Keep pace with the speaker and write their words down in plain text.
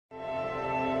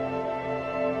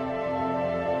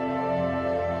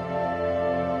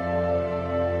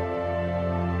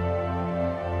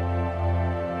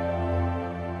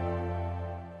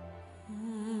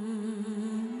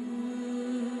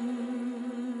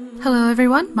Hello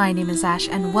everyone, my name is Ash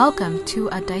and welcome to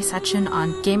a dissection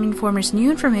on Gameinformer's new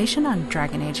information on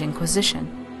Dragon Age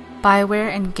Inquisition.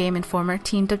 BioWare and Gameinformer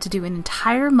teamed up to do an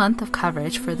entire month of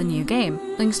coverage for the new game.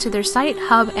 Links to their site,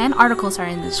 hub, and articles are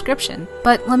in the description,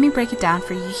 but let me break it down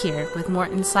for you here with more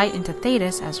insight into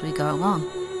Thetis as we go along.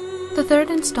 The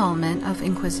third installment of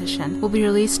Inquisition will be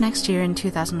released next year in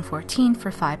 2014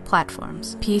 for 5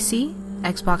 platforms: PC,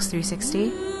 Xbox 360,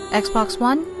 Xbox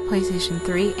One, PlayStation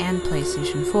 3, and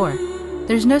PlayStation 4.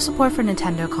 There's no support for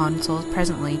Nintendo consoles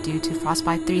presently due to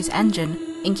Frostbite 3's engine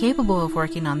incapable of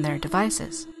working on their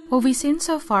devices. What we've seen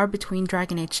so far between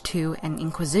Dragon Age 2 and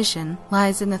Inquisition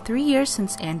lies in the 3 years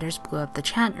since Anders blew up the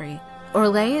Chantry.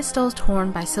 Orlais is still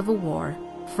torn by civil war,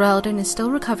 Ferelden is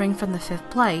still recovering from the Fifth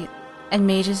Blight, and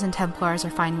mages and Templars are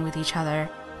fighting with each other,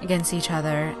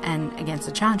 and against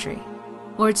the Chantry.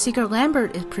 Lord Seeker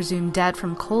Lambert is presumed dead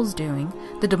from Cole's doing,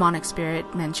 the demonic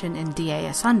spirit mentioned in DA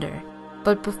Asunder.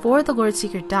 But before the Lord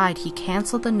Seeker died, he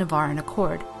cancelled the Navaran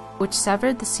Accord, which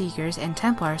severed the Seekers and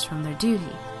Templars from their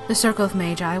duty. The Circle of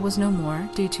Magi was no more,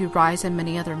 due to Rise and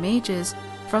many other mages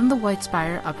from the White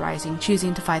Spire uprising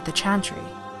choosing to fight the Chantry.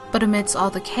 But amidst all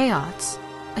the chaos,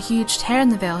 a huge tear in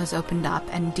the veil has opened up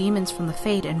and demons from the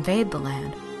Fade invade the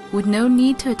land, with no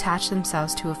need to attach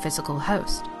themselves to a physical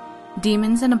host.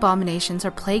 Demons and abominations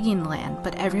are plaguing the land,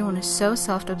 but everyone is so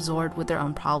self-absorbed with their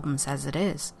own problems as it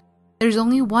is. There's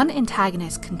only one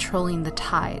antagonist controlling the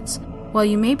tides. While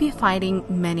you may be fighting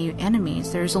many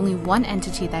enemies, there is only one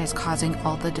entity that is causing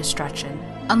all the destruction.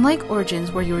 Unlike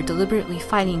Origins, where you are deliberately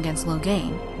fighting against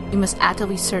Loghain, you must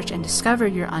actively search and discover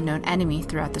your unknown enemy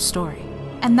throughout the story.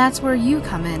 And that's where you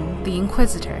come in, the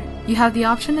Inquisitor. You have the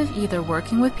option of either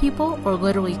working with people or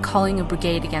literally calling a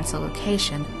brigade against a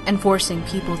location and forcing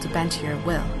people to bend to your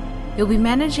will. You'll be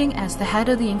managing as the head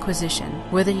of the Inquisition,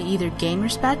 whether you either gain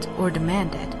respect or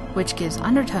demand it, which gives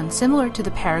undertones similar to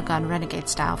the Paragon Renegade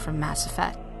style from Mass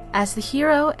Effect. As the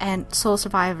hero and sole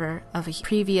survivor of a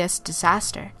previous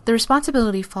disaster, the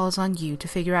responsibility falls on you to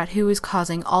figure out who is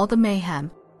causing all the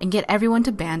mayhem and get everyone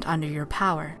to band under your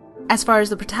power. As far as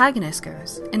the protagonist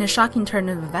goes, in a shocking turn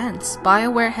of events,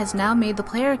 BioWare has now made the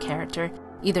player character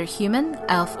either human,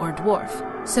 elf, or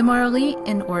dwarf. Similarly,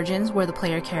 in Origins, where the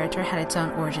player character had its own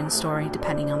origin story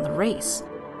depending on the race.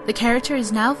 The character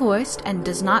is now voiced and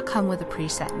does not come with a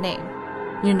preset name.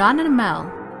 You're not an Amel,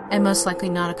 and most likely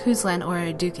not a Kuzlan or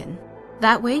a Dukan.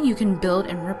 That way you can build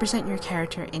and represent your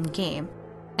character in-game,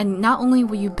 and not only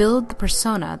will you build the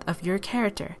persona of your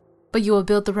character, but you will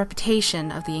build the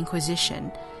reputation of the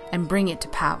Inquisition and bring it to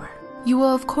power. You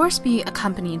will of course be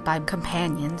accompanied by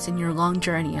companions in your long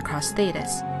journey across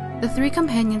Thetis. The 3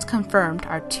 companions confirmed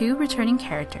are 2 returning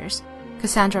characters,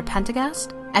 Cassandra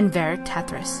Pentagast and Varric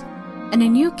Tethys, and a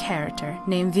new character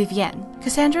named Vivienne.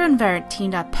 Cassandra and Varric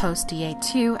teamed up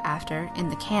post-DA2 after, in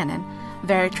the canon,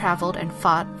 Varric traveled and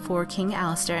fought for King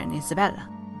Alistair and Isabella.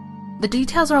 The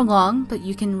details are long, but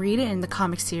you can read it in the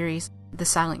comic series The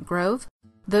Silent Grove,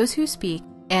 Those Who Speak,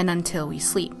 and Until We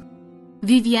Sleep.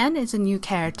 Vivienne is a new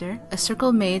character, a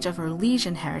circle mage of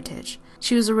Orlesian heritage.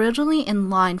 She was originally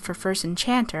in line for First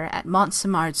Enchanter at Mont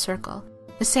Simard Circle,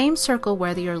 the same circle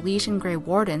where the Orlesian Grey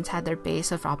Wardens had their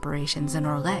base of operations in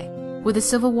Orlais. With the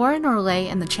civil war in Orlais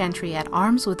and the Chantry at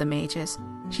arms with the mages,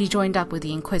 she joined up with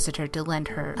the Inquisitor to lend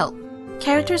her help.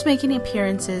 Characters making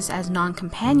appearances as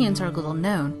non-companions are little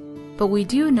known, but we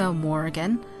do know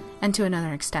Morrigan, and to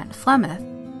another extent Flemeth,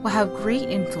 will have great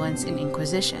influence in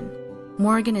Inquisition.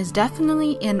 Morrigan is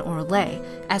definitely in Orlais,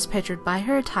 as pictured by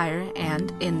her attire,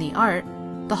 and, in the art,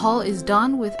 the hall is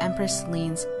donned with Empress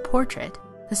Celine's portrait,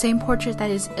 the same portrait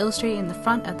that is illustrated in the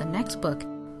front of the next book,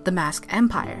 The Masked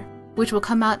Empire, which will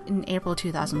come out in April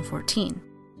 2014.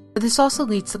 But this also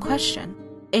leads to the question,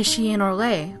 is she in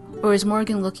Orlais, or is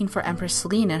Morrigan looking for Empress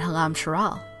Celine in Halam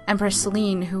Sharal? Empress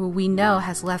Celine, who we know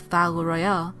has left Val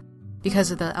Royale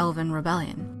because of the Elven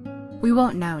Rebellion. We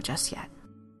won't know just yet.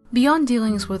 Beyond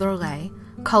dealings with Orlais,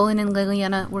 Cullen and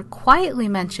Liliana were quietly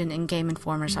mentioned in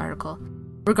Gameinformer's article,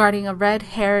 regarding a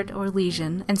red-haired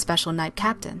Orlesian and Special Knight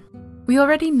Captain. We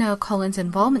already know Cullen's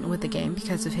involvement with the game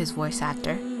because of his voice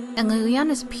actor, and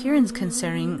Liliana's appearance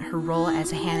considering her role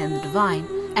as a hand in the Divine,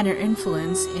 and her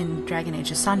influence in Dragon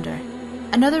Age Asunder.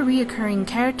 Another reoccurring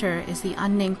character is the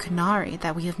unnamed Qunari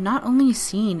that we have not only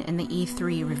seen in the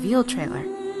E3 reveal trailer,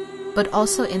 but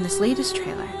also in this latest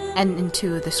trailer, and in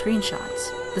 2 of the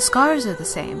screenshots. The scars are the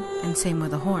same, and same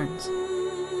with the horns.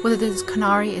 Whether this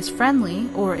Qunari is friendly,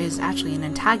 or is actually an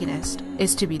antagonist,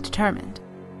 is to be determined.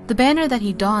 The banner that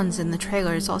he dons in the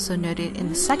trailer is also noted in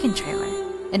the second trailer,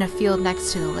 in a field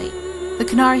next to the lake. The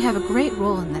Qunari have a great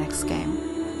role in the next game,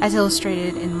 as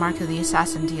illustrated in Mark of the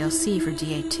Assassin DLC for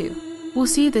DA2. We'll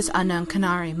see this unknown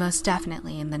Canary most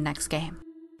definitely in the next game.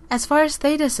 As far as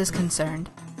Thedas is concerned,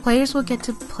 players will get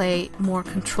to play more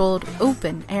controlled,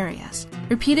 open areas.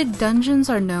 Repeated dungeons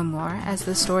are no more, as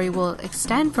the story will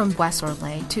extend from West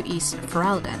Orlais to East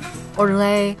Ferelden.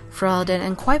 Orlais, Ferelden,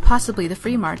 and quite possibly the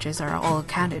Free Marches are all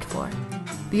accounted for.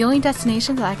 The only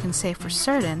destinations that I can say for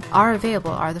certain are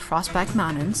available are the Frostback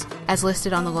Mountains, as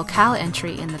listed on the locale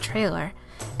entry in the trailer,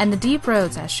 and the deep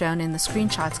roads as shown in the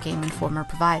screenshots Gameinformer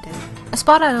provided. A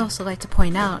spot I'd also like to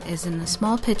point out is in a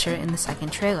small picture in the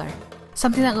second trailer,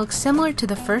 something that looks similar to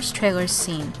the first trailer's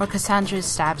scene where Cassandra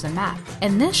stabs a map.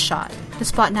 In this shot, the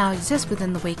spot now exists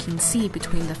within the Waking Sea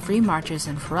between the Free Marches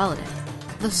and Ferelden.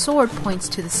 The sword points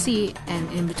to the sea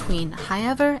and in between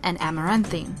Highever and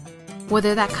Amaranthine.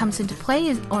 Whether that comes into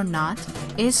play or not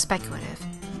is speculative.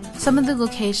 Some of the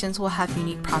locations will have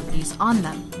unique properties on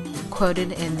them.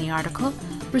 Quoted in the article,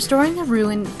 restoring a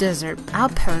ruined desert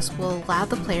outpost will allow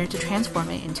the player to transform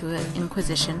it into an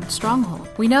Inquisition stronghold.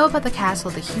 We know about the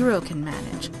castle the hero can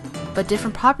manage, but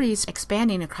different properties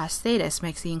expanding across Thedas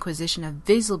makes the Inquisition a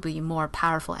visibly more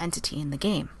powerful entity in the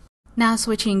game. Now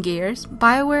switching gears,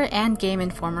 BioWare and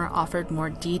Gameinformer offered more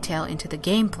detail into the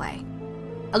gameplay.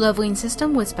 A leveling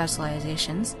system with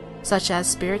specializations, such as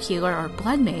Spirit Healer or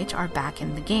Blood Mage, are back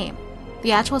in the game.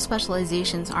 The actual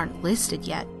specializations aren't listed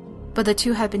yet, but the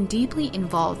two have been deeply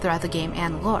involved throughout the game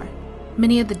and lore.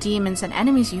 Many of the demons and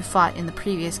enemies you fought in the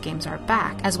previous games are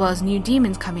back, as well as new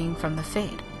demons coming from the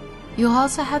Fade. You'll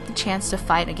also have the chance to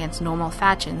fight against normal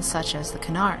factions such as the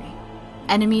Canary.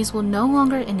 Enemies will no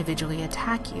longer individually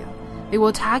attack you. They will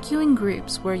attack you in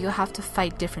groups where you'll have to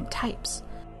fight different types.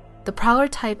 The Prowler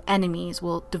type enemies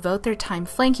will devote their time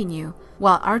flanking you,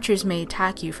 while archers may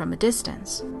attack you from a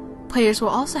distance. Players will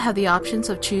also have the options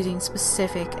of choosing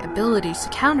specific abilities to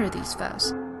counter these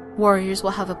foes. Warriors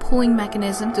will have a pulling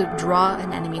mechanism to draw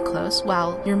an enemy close,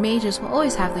 while your mages will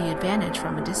always have the advantage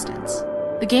from a distance.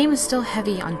 The game is still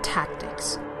heavy on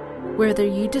tactics. Whether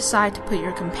you decide to put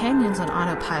your companions on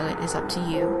autopilot is up to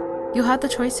you. You'll have the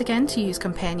choice again to use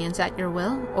companions at your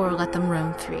will or let them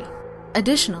roam free.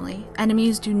 Additionally,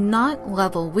 enemies do not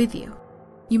level with you.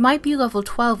 You might be level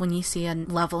 12 when you see a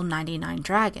level 99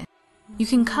 dragon. You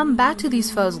can come back to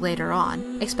these foes later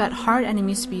on, expect hard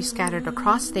enemies to be scattered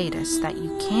across Thedas that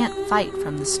you can't fight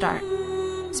from the start.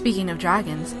 Speaking of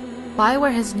dragons,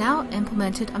 BioWare has now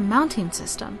implemented a mounting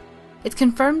system. It's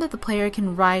confirmed that the player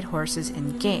can ride horses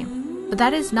in-game, but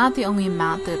that is not the only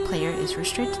mount the player is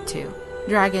restricted to.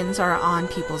 Dragons are on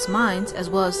people's minds, as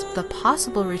well as the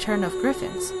possible return of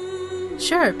griffins.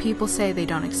 Sure, people say they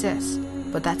don't exist,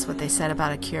 but that's what they said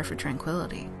about a cure for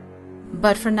tranquility.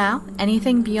 But for now,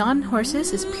 anything beyond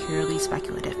horses is purely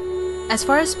speculative. As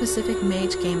far as specific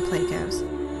mage gameplay goes,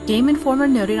 Gameinformer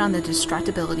noted on the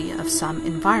destructibility of some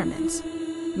environments.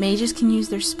 Mages can use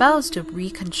their spells to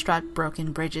reconstruct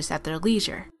broken bridges at their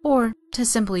leisure, or to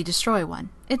simply destroy one.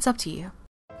 It's up to you.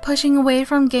 Pushing away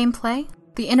from gameplay,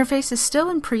 the interface is still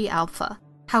in pre-alpha.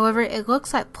 However, it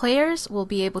looks like players will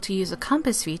be able to use a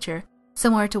compass feature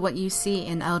similar to what you see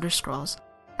in Elder Scrolls,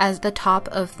 as the top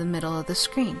of the middle of the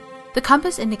screen. The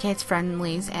compass indicates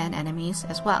friendlies and enemies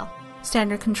as well.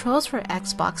 Standard controls for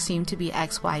Xbox seem to be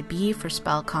X, Y, B for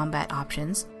spell combat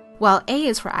options, while A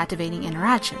is for activating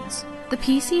interactions. The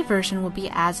PC version will be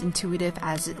as intuitive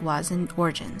as it was in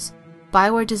Origins.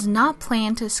 BioWare does not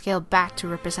plan to scale back to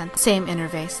represent the same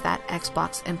interface that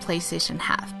Xbox and PlayStation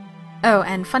have. Oh,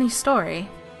 and funny story,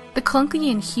 the clunky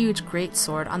and huge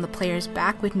greatsword on the player's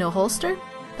back with no holster?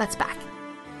 That's back.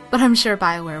 But I'm sure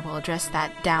BioWare will address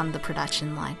that down the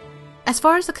production line. As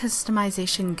far as the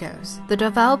customization goes, the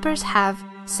developers have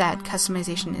said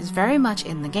customization is very much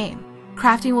in the game.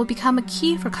 Crafting will become a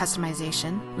key for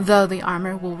customization, though the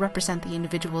armor will represent the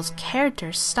individual's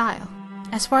character's style.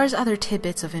 As far as other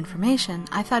tidbits of information,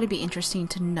 I thought it'd be interesting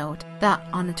to note that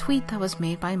on a tweet that was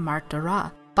made by Mark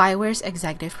Dara, BioWare's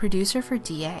executive producer for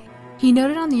DA, he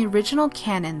noted on the original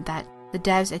canon that the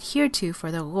devs adhered to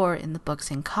for their lore in the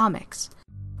books and comics.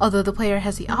 Although the player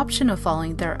has the option of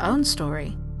following their own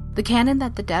story, the canon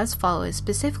that the devs follow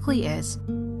specifically is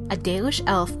a Dalish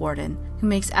elf warden who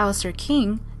makes Alistair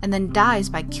king and then dies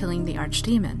by killing the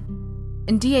archdemon.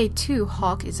 In DA2,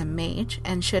 Hawk is a mage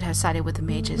and should have sided with the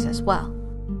mages as well.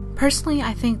 Personally,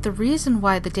 I think the reason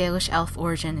why the Dalish elf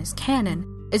origin is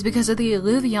canon is because of the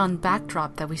Illuvion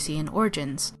backdrop that we see in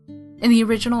Origins. In the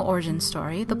original Origin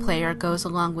story, the player goes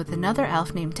along with another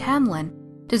elf named Tamlin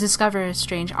to discover a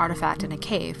strange artifact in a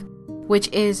cave, which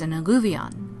is an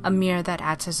Illuvion, a mirror that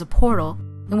acts as a portal,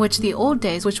 in which the old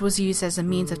days which was used as a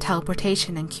means of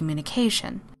teleportation and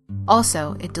communication.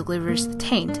 Also, it delivers the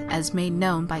taint, as made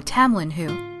known by Tamlin who,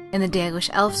 in the Dalish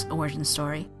elf's origin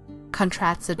story,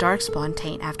 contracts the Darkspawn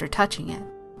taint after touching it.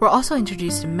 We're also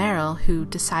introduced to Meryl, who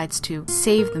decides to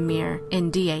save the mirror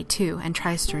in DA2 and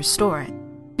tries to restore it.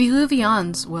 The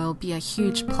Illuvions will be a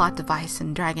huge plot device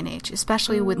in Dragon Age,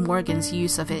 especially with Morgan's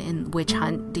use of it in Witch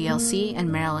Hunt DLC and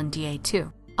Meryl in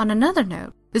DA2. On another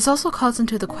note, this also calls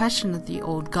into the question of the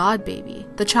old god baby,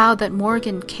 the child that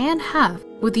Morgan can have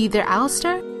with either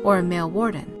Alistair or a male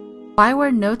warden.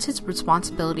 Bioware notes its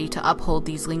responsibility to uphold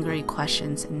these lingering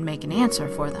questions and make an answer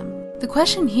for them. The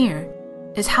question here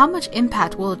is, how much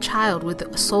impact will a child with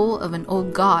the soul of an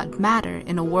old god matter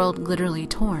in a world literally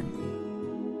torn?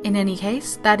 In any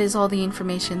case, that is all the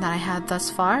information that I have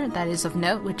thus far that is of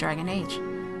note with Dragon Age.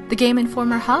 The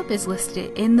Gameinformer hub is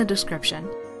listed in the description.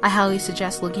 I highly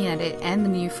suggest looking at it and the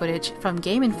new footage from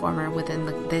Gameinformer within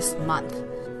this month.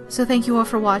 So thank you all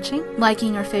for watching,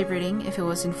 liking or favoriting if it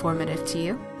was informative to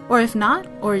you. Or if not,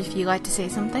 or if you'd like to say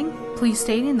something, please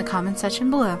state it in the comment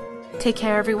section below. Take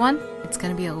care everyone, it's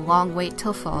gonna be a long wait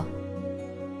till fall.